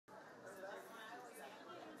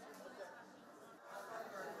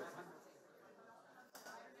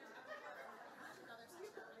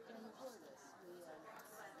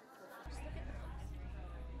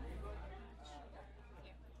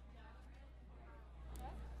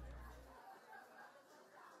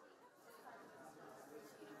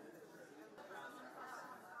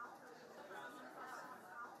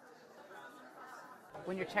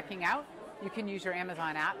when you're checking out, you can use your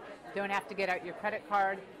Amazon app. Don't have to get out your credit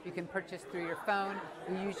card. You can purchase through your phone.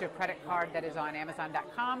 You use your credit card that is on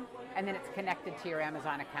Amazon.com, and then it's connected to your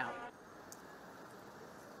Amazon account.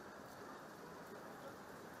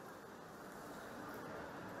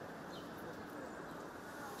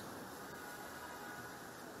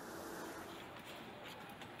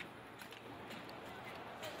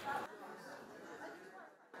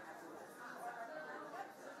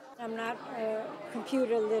 I'm not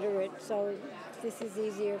computer literate, so this is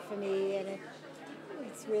easier for me, and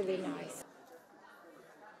it's really nice.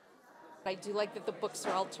 I do like that the books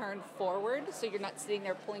are all turned forward, so you're not sitting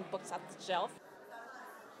there pulling books off the shelf.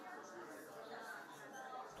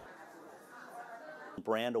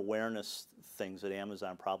 Brand awareness things that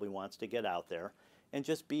Amazon probably wants to get out there, and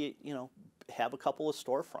just be, have a couple of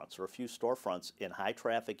storefronts or a few storefronts in high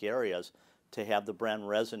traffic areas to have the brand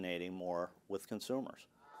resonating more with consumers.